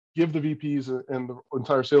give the VPs and the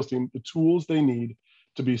entire sales team the tools they need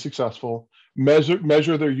to be successful,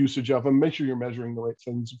 measure their usage of them, make sure you're measuring the right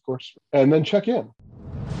things, of course, and then check in.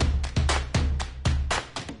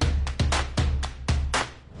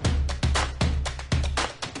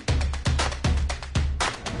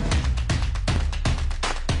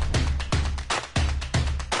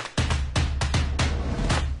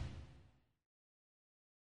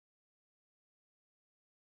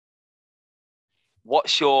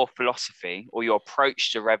 What's your philosophy or your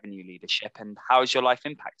approach to revenue leadership, and how has your life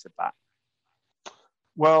impacted that?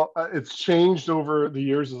 Well, it's changed over the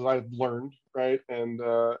years as I've learned, right? And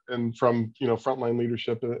from, frontline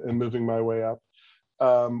leadership and moving my way up,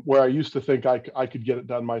 where I used to think I could get it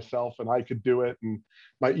done myself and I could do it, and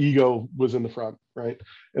my ego was in the front, right?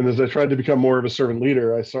 And as I tried to become more of a servant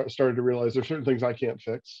leader, I started to realize there's certain things I can't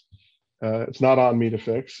fix. It's not on me to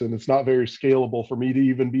fix, and it's not very scalable for me to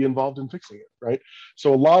even be involved in fixing it, right?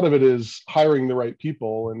 So a lot of it is hiring the right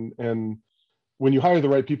people, and when you hire the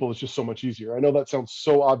right people, it's just so much easier. I know that sounds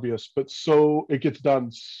so obvious, but so it gets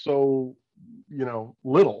done so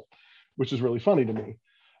little, which is really funny to me.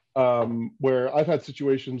 Where I've had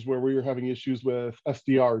situations where we were having issues with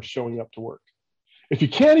SDRs showing up to work. If you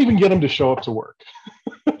can't even get them to show up to work,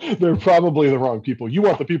 they're probably the wrong people. You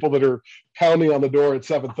want the people that are pounding on the door at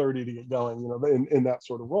 7:30 to get going, in that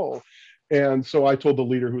sort of role. And so I told the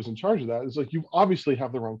leader who was in charge of that, it's like, you obviously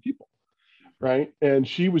have the wrong people, right? And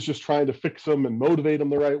she was just trying to fix them and motivate them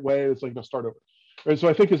the right way. It's like, no, start over. And so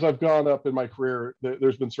I think as I've gone up in my career,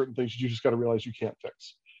 there's been certain things you just got to realize you can't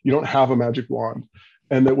fix. You don't have a magic wand.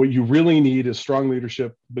 And that what you really need is strong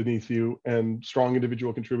leadership beneath you and strong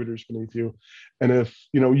individual contributors beneath you. And if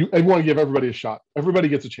you want to give everybody a shot, everybody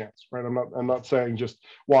gets a chance, right? I'm not saying just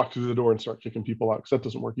walk through the door and start kicking people out, because that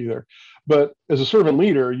doesn't work either. But as a servant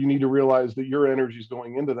leader, you need to realize that your energy is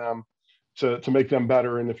going into them to make them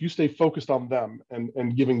better. And if you stay focused on them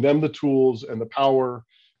and giving them the tools and the power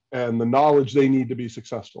and the knowledge they need to be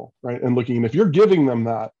successful, right? And if you're giving them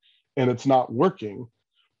that and it's not working,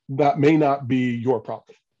 that may not be your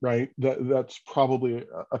problem, right? That's probably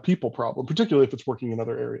a people problem, particularly if it's working in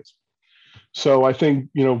other areas. So I think,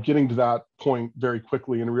 getting to that point very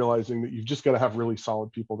quickly and realizing that you've just got to have really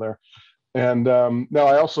solid people there. And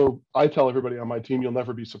now I tell everybody on my team, you'll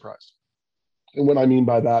never be surprised. And what I mean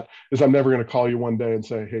by that is I'm never going to call you one day and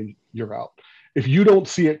say, hey, you're out. If you don't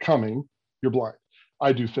see it coming, you're blind.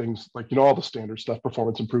 I do things like, all the standard stuff,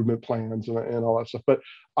 performance improvement plans and all that stuff. But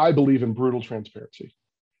I believe in brutal transparency.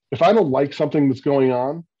 If I don't like something that's going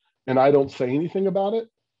on and I don't say anything about it,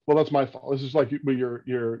 well, that's my fault. This is like your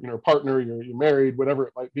partner, you're married, whatever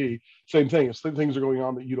it might be. Same thing. If things are going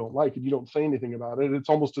on that you don't like and you don't say anything about it, it's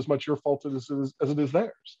almost as much your fault as it is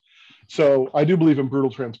theirs. So I do believe in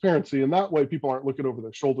brutal transparency, and that way people aren't looking over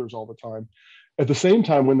their shoulders all the time. At the same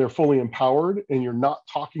time, when they're fully empowered and you're not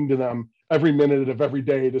talking to them every minute of every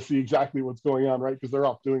day to see exactly what's going on, right? Because they're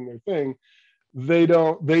off doing their thing. They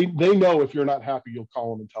know if you're not happy, you'll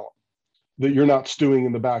call them and tell them that you're not stewing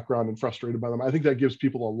in the background and frustrated by them. I think that gives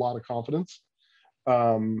people a lot of confidence,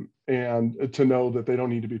 and to know that they don't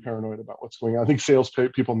need to be paranoid about what's going on. I think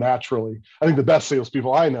salespeople naturally, I think the best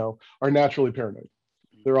salespeople I know are naturally paranoid.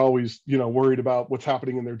 They're always, worried about what's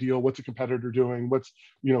happening in their deal, what's a competitor doing,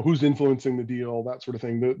 who's influencing the deal, that sort of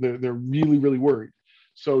thing. They're really, really worried.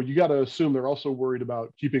 So you got to assume they're also worried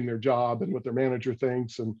about keeping their job and what their manager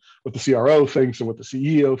thinks and what the CRO thinks and what the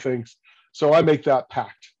CEO thinks. So I make that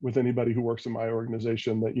pact with anybody who works in my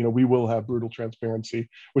organization that, we will have brutal transparency,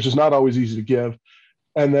 which is not always easy to give.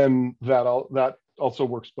 And then that also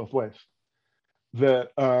works both ways. That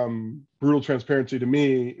brutal transparency to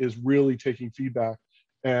me is really taking feedback.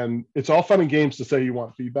 And it's all fun and games to say you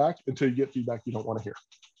want feedback until you get feedback you don't want to hear.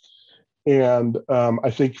 And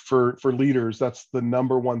I think for leaders, that's the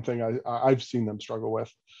number one thing I've seen them struggle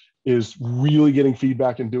with, is really getting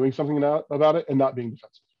feedback and doing something about it and not being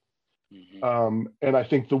defensive. Mm-hmm. And I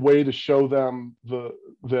think the way to show them the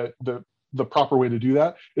proper way to do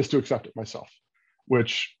that is to accept it myself,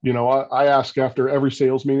 which, I ask after every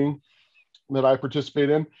sales meeting that I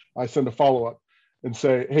participate in. I send a follow-up and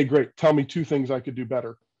say, hey, great, tell me 2 things I could do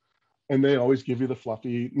better. And they always give you the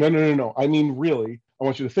fluffy, no. I mean, really, I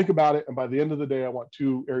want you to think about it. And by the end of the day, I want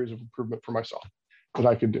 2 areas of improvement for myself that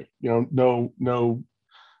I can do, no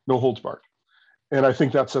holds barred. And I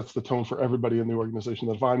think that sets the tone for everybody in the organization,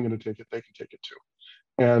 that if I'm going to take it, they can take it too.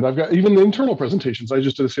 And I've got even the internal presentations. I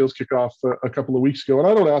just did a sales kickoff a couple of weeks ago, and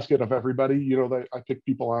I don't ask it of everybody, I pick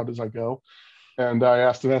people out as I go. And I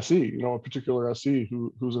asked an SE, a particular SE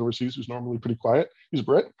who's overseas, who's normally pretty quiet. He's a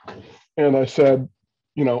Brit. And I said,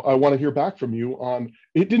 I want to hear back from you on,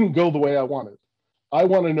 it didn't go the way I wanted. I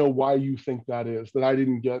want to know why you think that is, that I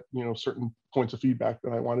didn't get, certain points of feedback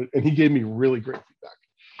that I wanted. And he gave me really great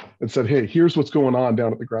feedback and said, hey, here's what's going on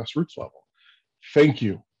down at the grassroots level. Thank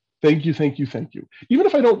you. Thank you, thank you, thank you. Even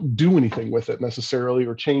if I don't do anything with it necessarily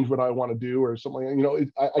or change what I want to do or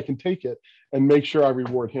something, I can take it and make sure I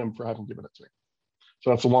reward him for having given it to me.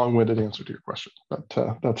 So that's a long-winded answer to your question, but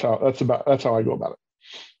that's how I go about it.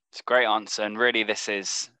 It's a great answer, and really, this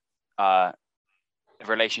is a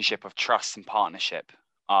relationship of trust and partnership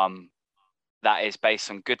that is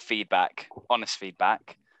based on good feedback, honest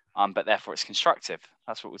feedback, but therefore it's constructive.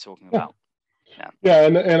 That's what we're talking about. Yeah,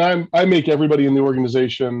 and I make everybody in the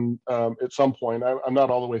organization at some point. I'm not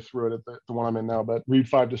all the way through it at the one I'm in now, but read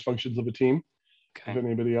 5 Dysfunctions of a Team. Okay. If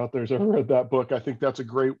anybody out there has ever read that book, I think that's a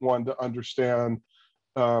great one to understand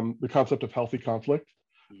the concept of healthy conflict.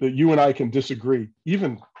 That you and I can disagree,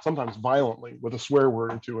 even sometimes violently, with a swear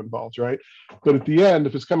word or two involved, right? But at the end,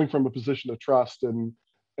 if it's coming from a position of trust and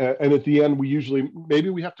at the end, maybe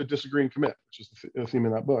we have to disagree and commit, which is the theme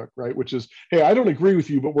in that book, right? Which is, hey, I don't agree with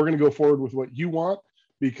you, but we're going to go forward with what you want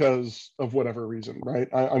because of whatever reason, right?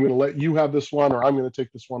 I'm going to let you have this one, or I'm going to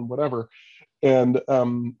take this one, whatever. And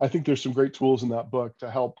I think there's some great tools in that book to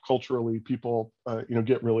help culturally people,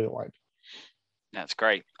 get really aligned. That's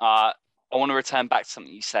great. I want to return back to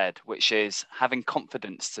something you said, which is having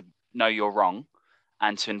confidence to know you're wrong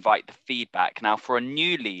and to invite the feedback. Now, for a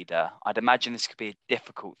new leader, I'd imagine this could be a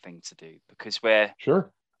difficult thing to do because we're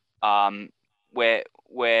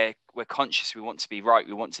conscious. We want to be right.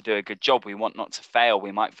 We want to do a good job. We want not to fail.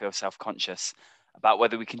 We might feel self-conscious about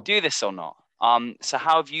whether we can do this or not. So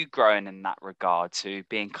how have you grown in that regard to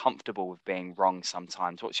being comfortable with being wrong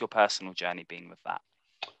sometimes? What's your personal journey been with that?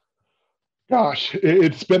 Gosh,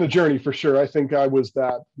 it's been a journey for sure. I think I was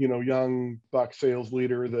that, young buck sales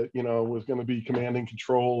leader that, was going to be commanding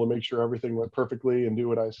control and make sure everything went perfectly and do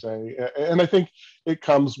what I say. And I think it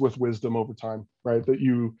comes with wisdom over time, right? That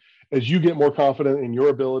as you get more confident in your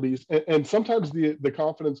abilities, and sometimes the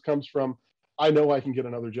confidence comes from, I know I can get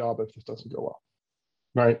another job if this doesn't go well,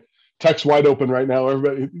 right? Tech's wide open right now.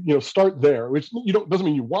 Everybody, start there, which doesn't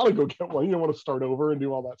mean you want to go get one. You don't want to start over and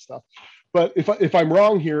do all that stuff. But if I'm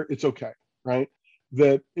wrong here, it's okay. Right?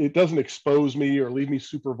 That it doesn't expose me or leave me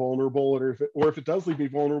super vulnerable, or if it does leave me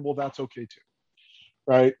vulnerable, that's okay too.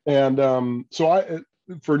 Right? And so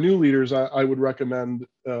for new leaders, I would recommend,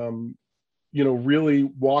 really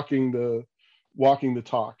walking the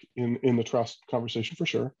talk in the trust conversation for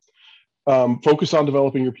sure. Focus on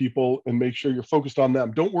developing your people and make sure you're focused on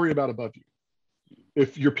them. Don't worry about above you.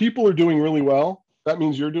 If your people are doing really well, that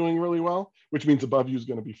means you're doing really well, which means above you is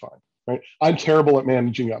going to be fine. Right? I'm terrible at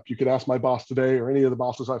managing up. You could ask my boss today or any of the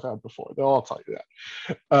bosses I've had before. They'll all tell you that.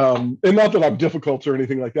 And not that I'm difficult or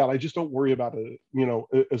anything like that. I just don't worry about it,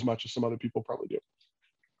 as much as some other people probably do.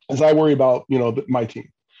 As I worry about, my team.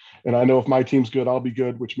 And I know if my team's good, I'll be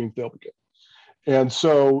good, which means they'll be good. And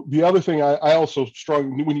so the other thing I also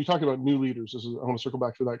when you talk about new leaders, I want to circle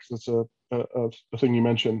back to that because it's a thing you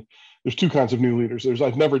mentioned. There's 2 kinds of new leaders. There's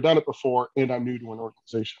I've never done it before and I'm new to an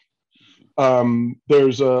organization.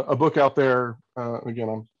 There's a book out there, again,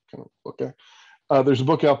 I'm kind of okay. There's a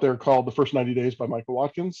book out there called The First 90 Days by Michael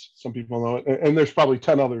Watkins. Some people know it. And there's probably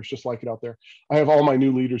 10 others just like it out there. I have all my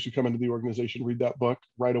new leaders who come into the organization read that book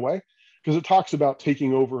right away because it talks about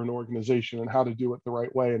taking over an organization and how to do it the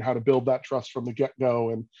right way and how to build that trust from the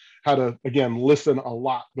get-go and how to, again, listen a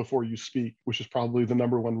lot before you speak, which is probably the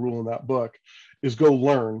number 1 rule in that book, is go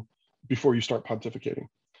learn before you start pontificating.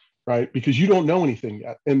 Right? Because you don't know anything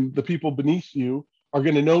yet. And the people beneath you are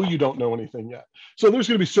going to know you don't know anything yet. So there's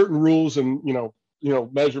going to be certain rules and,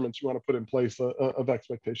 measurements you want to put in place of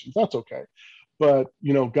expectations. That's okay. But,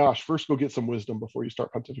 first go get some wisdom before you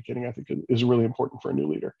start pontificating, I think is really important for a new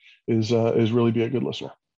leader, is really be a good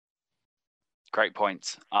listener. Great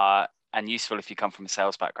point. And useful if you come from a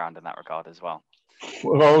sales background in that regard as well.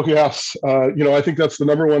 Oh yes, I think that's the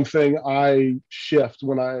number 1 thing I shift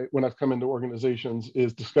when I've come into organizations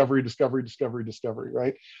is discovery,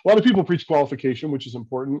 right? A lot of people preach qualification, which is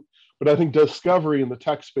important, but I think discovery in the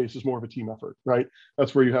tech space is more of a team effort, right?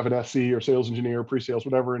 That's where you have an SC or sales engineer, pre-sales,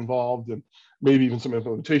 whatever involved, and maybe even some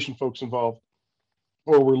implementation folks involved.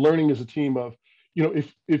 Or we're learning as a team of,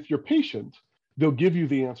 if you're patient, they'll give you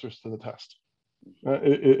the answers to the test.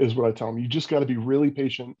 Is what I tell them. You just got to be really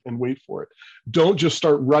patient and wait for it. Don't just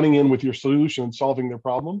start running in with your solution and solving their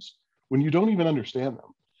problems when you don't even understand them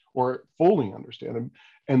or fully understand them.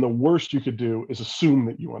 And the worst you could do is assume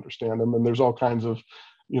that you understand them. And there's all kinds of,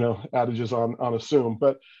 adages on assume,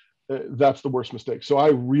 but that's the worst mistake. So I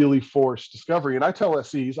really force discovery. And I tell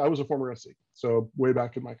SCs, I was a former SC, so way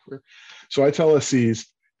back in my career. So I tell SCs,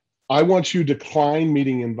 I want you to decline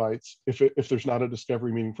meeting invites if there's not a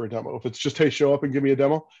discovery meeting for a demo. If it's just, hey, show up and give me a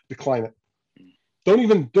demo, decline it. Don't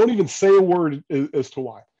even say a word as to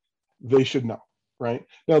why. They should know, right?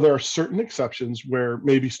 Now there are certain exceptions where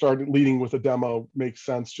maybe starting leading with a demo makes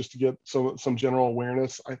sense just to get some general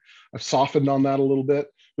awareness. I've softened on that a little bit,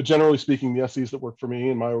 but generally speaking, the SEs that work for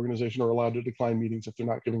me and my organization are allowed to decline meetings if they're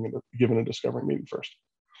not given a discovery meeting first,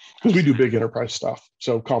 because we do big enterprise stuff,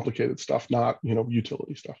 so complicated stuff, not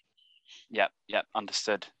utility stuff. Yep,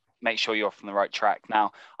 understood. Make sure you're off on the right track.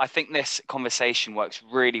 Now, I think this conversation works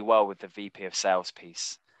really well with the VP of sales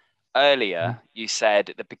piece. Earlier, you said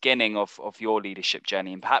at the beginning of your leadership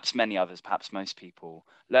journey, and perhaps many others, perhaps most people,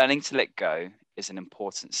 learning to let go is an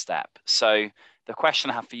important step. So the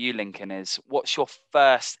question I have for you, Lincoln, is what's your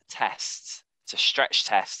first test to stretch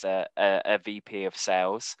test a VP of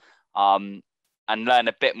sales, and learn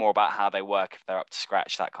a bit more about how they work if they're up to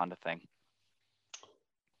scratch, that kind of thing?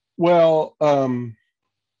 Well,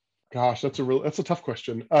 gosh, that's a tough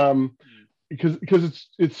question. Because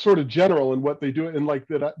it's sort of general in what they do, and like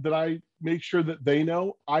that I make sure that they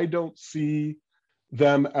know I don't see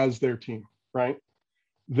them as their team, right?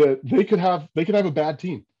 That they could have a bad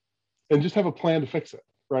team and just have a plan to fix it,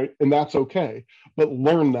 right? And that's okay, but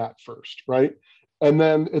learn that first, right? And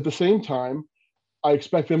then at the same time, I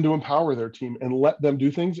expect them to empower their team and let them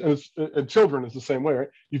do things. And children is the same way, right?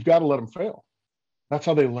 You've got to let them fail. That's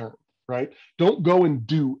how they learn, right? Don't go and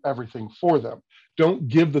do everything for them. Don't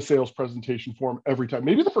give the sales presentation for them every time.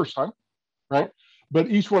 Maybe the first time, right? But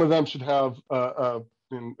each one of them should have,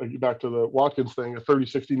 back to the Watkins thing, a 30,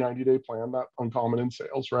 60, 90-day plan, not uncommon in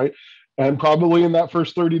sales, right? And probably in that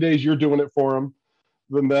first 30 days, you're doing it for them.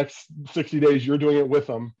 The next 60 days, you're doing it with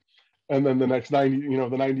them. And then the next 90,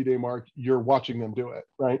 the 90-day mark, you're watching them do it,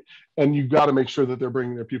 right? And you've got to make sure that they're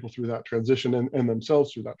bringing their people through that transition and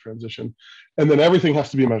themselves through that transition. And then everything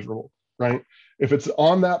has to be measurable, right? If it's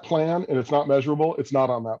on that plan and it's not measurable, it's not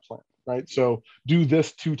on that plan, right? So do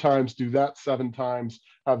this 2 times, do that 7 times,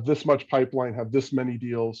 have this much pipeline, have this many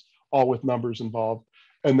deals, all with numbers involved,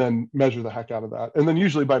 and then measure the heck out of that. And then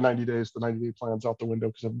usually by 90 days, the 90-day plan's out the window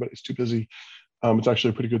because everybody's too busy. It's actually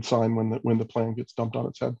a pretty good sign when the plan gets dumped on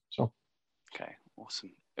its head. So. Okay,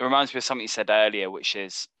 awesome. It reminds me of something you said earlier, which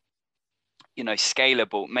is,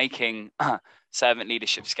 scalable. Making servant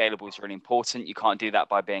leadership scalable is really important. You can't do that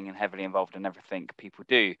by being heavily involved in everything people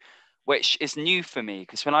do, which is new for me,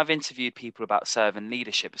 because when I've interviewed people about servant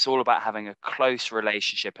leadership, it's all about having a close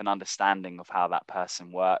relationship and understanding of how that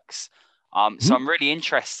person works. So I'm really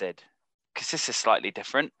interested, because this is slightly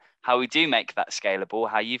different, how we do make that scalable,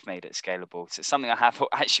 how you've made it scalable. So it's something I have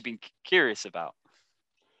actually been curious about.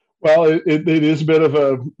 Well, it is a bit of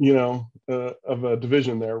a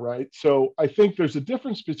division there, right? So I think there's a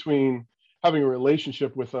difference between having a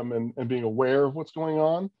relationship with them and being aware of what's going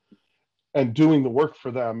on and doing the work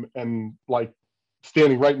for them and like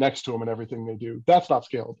standing right next to them and everything they do. That's not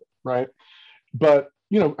scalable, right? But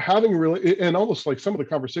having really, and almost like some of the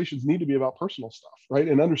conversations need to be about personal stuff, right?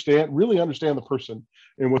 And really understand the person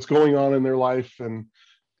and what's going on in their life, and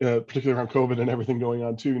particularly around COVID and everything going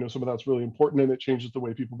on too. Some of that's really important, and it changes the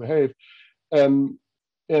way people behave. And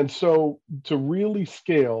so to really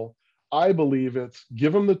scale, I believe it's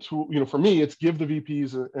give them the tool. For me, it's give the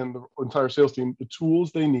VPs and the entire sales team the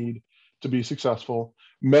tools they need to be successful.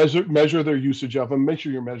 Measure their usage of them. Make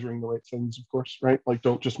sure you're measuring the right things, of course, right? Like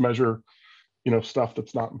don't just measure stuff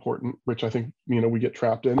that's not important, which I think, we get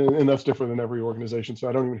trapped in. And that's different in every organization. So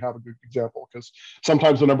I don't even have a good example, because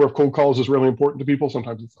sometimes the number of cold calls is really important to people.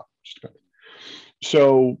 Sometimes it's not.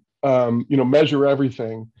 So, measure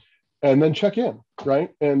everything and then check in,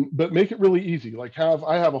 right? But make it really easy. Like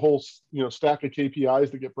I have a whole, stack of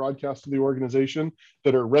KPIs that get broadcast to the organization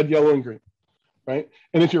that are red, yellow, and green, right?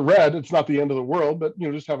 And if you're red, it's not the end of the world, but,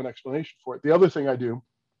 just have an explanation for it. The other thing I do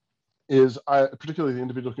is particularly the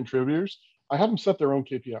individual contributors, I have them set their own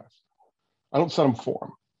KPIs. I don't set them for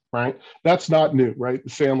them, right? That's not new, right?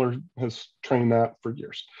 Sandler has trained that for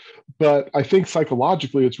years. But I think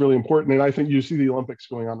psychologically it's really important. And I think you see the Olympics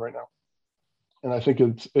going on right now. And I think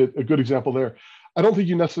it's a good example there. I don't think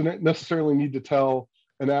you necessarily need to tell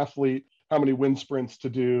an athlete how many wind sprints to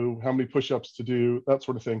do, how many push-ups to do, that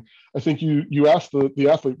sort of thing. I think you ask the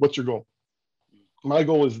athlete, what's your goal? My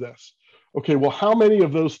goal is this. Okay, well, how many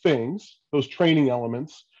of those things, those training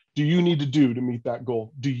elements, do you need to do to meet that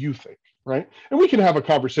goal? Do you think, right? And we can have a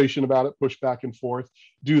conversation about it, push back and forth,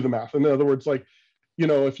 do the math. In other words, like,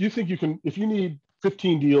 if you need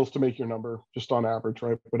 15 deals to make your number, just on average,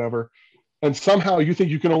 right? Whatever. And somehow you think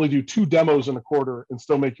you can only do 2 demos in a quarter and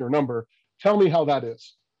still make your number, tell me how that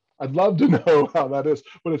is. I'd love to know how that is,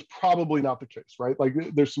 but it's probably not the case, right? Like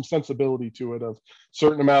there's some sensibility to it of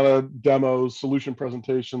certain amount of demos, solution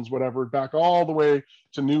presentations, whatever, back all the way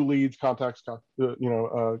to new leads, contacts, cold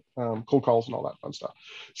calls, and all that fun stuff.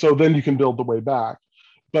 So then you can build the way back.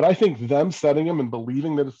 But I think them setting them and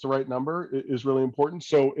believing that it's the right number is really important.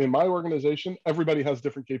 So in my organization, everybody has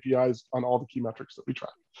different KPIs on all the key metrics that we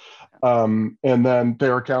track, and then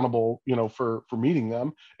they're accountable, for meeting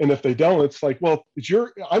them. And if they don't, it's like, well,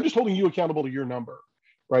 I'm just holding you accountable to your number,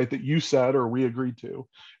 right? That you said or we agreed to.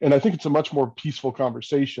 And I think it's a much more peaceful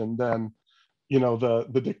conversation than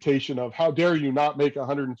the dictation of how dare you not make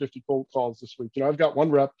 150 cold calls this week. I've got one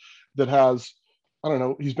rep that has, I don't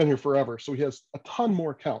know, he's been here forever, so he has a ton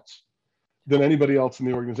more accounts than anybody else in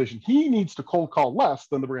the organization. He needs to cold call less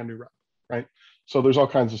than the brand new rep, right? So there's all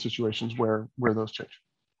kinds of situations where those change.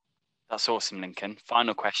 That's awesome, Lincoln.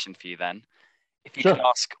 Final question for you then. If you Sure. could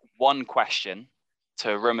ask one question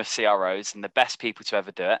to a room of CROs and the best people to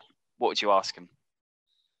ever do it, what would you ask them?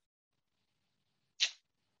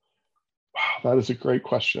 Wow, that is a great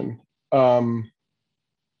question.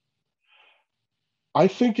 I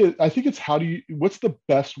think it's what's the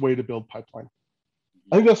best way to build pipeline?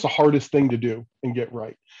 I think that's the hardest thing to do and get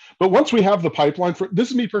right. But once we have the pipeline this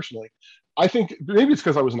is me personally, I think maybe it's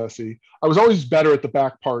because I was an SE. I was always better at the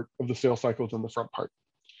back part of the sales cycle than the front part.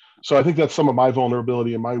 So I think that's some of my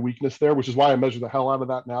vulnerability and my weakness there, which is why I measure the hell out of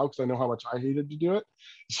that now, because I know how much I hated to do it.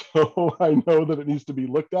 So I know that it needs to be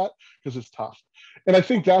looked at because it's tough. And I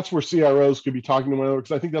think that's where CROs could be talking to one another,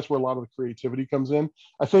 because I think that's where a lot of the creativity comes in.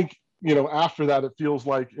 I think, after that, it feels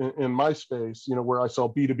like in my space, where I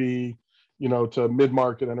sell B2B, to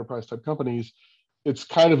mid-market enterprise type companies, it's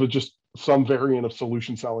kind of just some variant of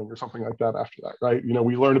solution selling or something like that after that, right?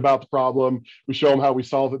 We learn about the problem, we show them how we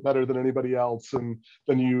solve it better than anybody else, and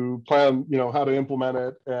then you plan, how to implement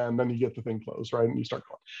it, and then you get the thing closed, right? And you start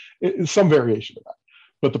going. It's some variation of that.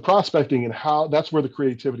 But the prospecting and that's where the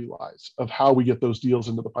creativity lies of how we get those deals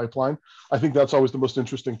into the pipeline. I think that's always the most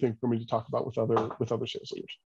interesting thing for me to talk about with other sales leaders.